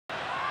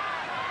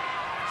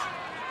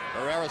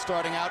Barrera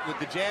starting out with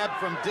the jab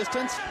from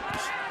distance,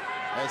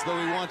 as though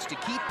he wants to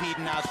keep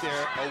Peden out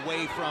there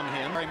away from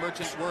him. Larry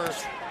Merchant were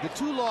the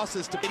two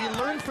losses to Peden. He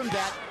learned from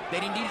that he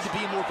needed to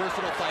be a more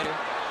versatile fighter.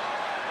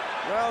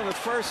 Well, the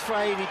first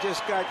fight, he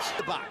just got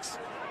the box.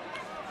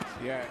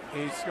 Yeah,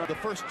 he's got the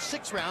first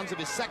 6 rounds of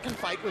his second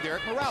fight with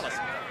Eric Morales,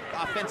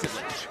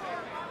 offensively.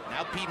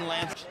 Now Peden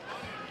lands.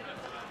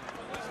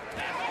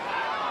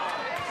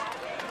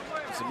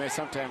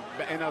 Sometimes,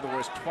 in other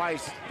words,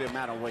 twice the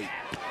amount of weight.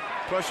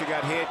 Plus, you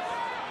got hit.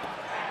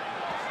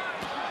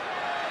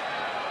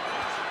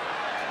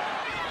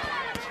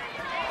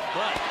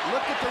 But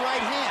look at the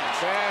right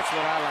hands. That's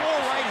what I like. 4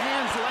 right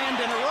hands land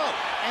in a row,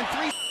 and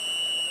 3.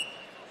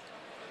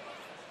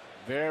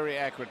 Very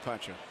accurate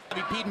puncher.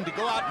 Peden to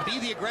go out and be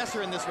the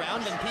aggressor in this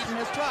round, and Peden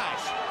has tried.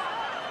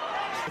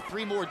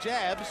 3 more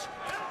jabs.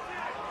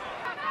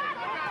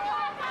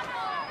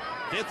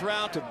 5th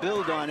round to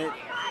build on it.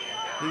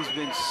 He's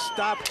been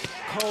stopped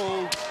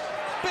cold.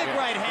 Big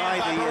right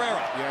hand by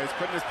Barrera. Yeah, he's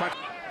putting his punch.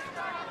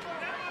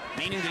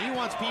 Meaning that he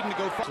wants Peden to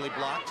go fully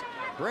blocked.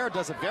 Barrera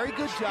does a very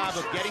good job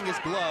of getting his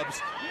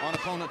gloves on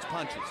opponents'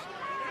 punches.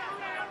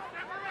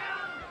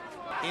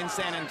 In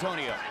San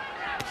Antonio.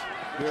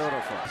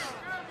 Beautiful.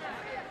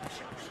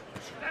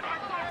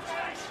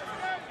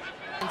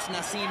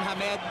 Nassim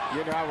Hamed.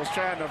 You know, I was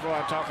trying to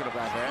avoid talking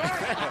about that.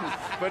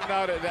 But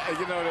no,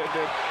 you know, the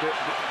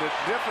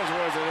difference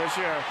was that this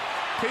year,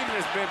 Peden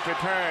has been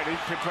prepared.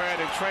 He's prepared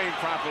and trained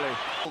properly.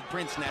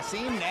 Prince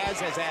Nassim.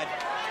 Naz has had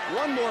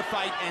 1 more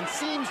fight and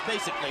seems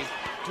basically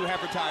to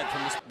have retired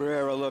from this.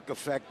 Barrera look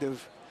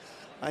effective.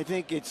 I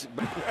think it's...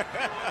 Barrera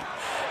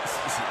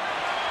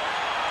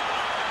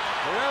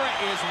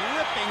is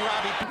ripping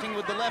Robbie, punching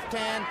with the left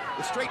hand,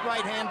 the straight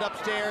right hand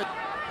upstairs.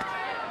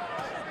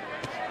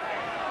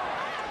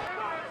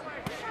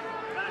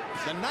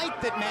 The night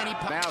that Manny...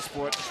 Now,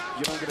 sport,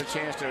 you don't get a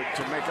chance to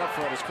make up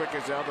for it as quick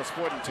as the other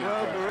sporting team.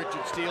 Well,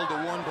 Richard Steele to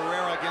warn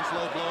Barrera against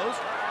low blows.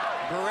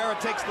 Barrera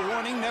takes the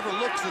warning, never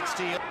looks at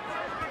Steele.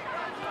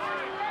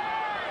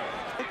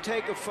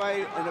 Take a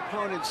fight, an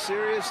opponent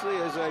seriously,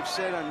 as I've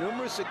said on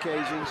numerous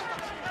occasions.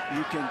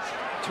 You can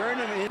turn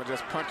him in.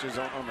 Just punches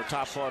on the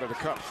top part of the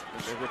cup,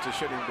 which it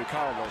shouldn't even be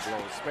called low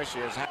blows,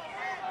 especially as...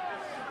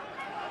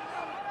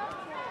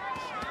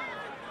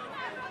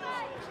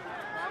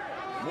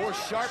 More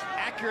sharp,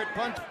 accurate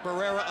punch.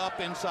 Barrera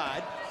up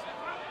inside.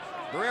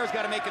 Barrera's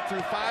got to make it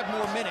through 5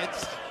 more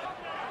minutes.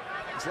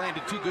 He's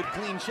landed 2 good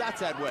clean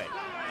shots that way.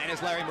 And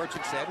as Larry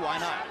Merchant said, why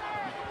not?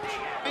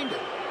 And the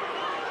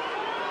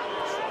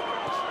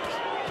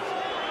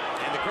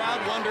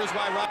crowd wonders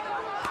why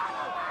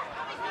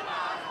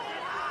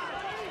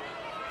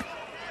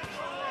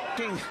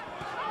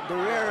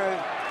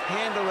Barrera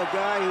handle a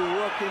guy who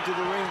walked into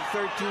the ring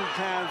 13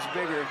 pounds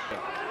bigger.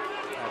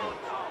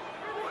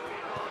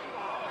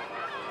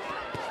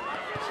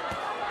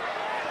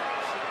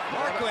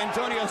 Marco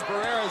Antonio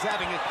Barrera is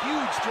having a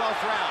huge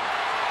 12th round.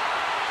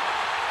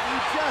 He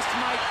just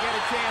might get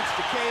a chance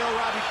to KO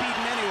Robbie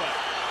Peden anyway.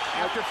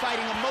 After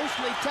fighting a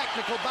mostly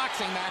technical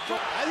boxing match.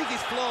 I think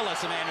he's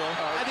flawless, Emmanuel.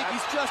 I think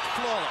he's just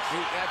flawless.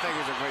 I think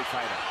he's a great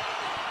fighter.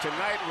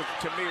 Tonight,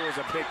 to me, was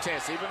a big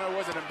test. Even though it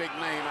wasn't a big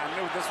name, I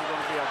knew this was going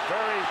to be a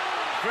very,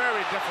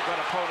 very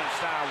difficult opponent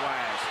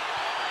style-wise.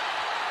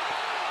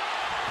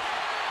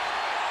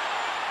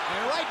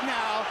 And right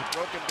now...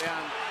 Broken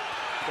down.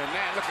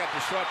 Look at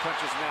the short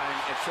punches now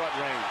at short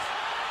range.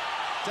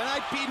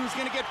 Tonight, Peden's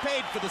going to get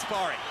paid for the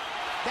sparring.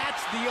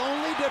 That's the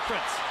only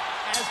difference.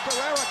 As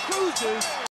Barrera cruises...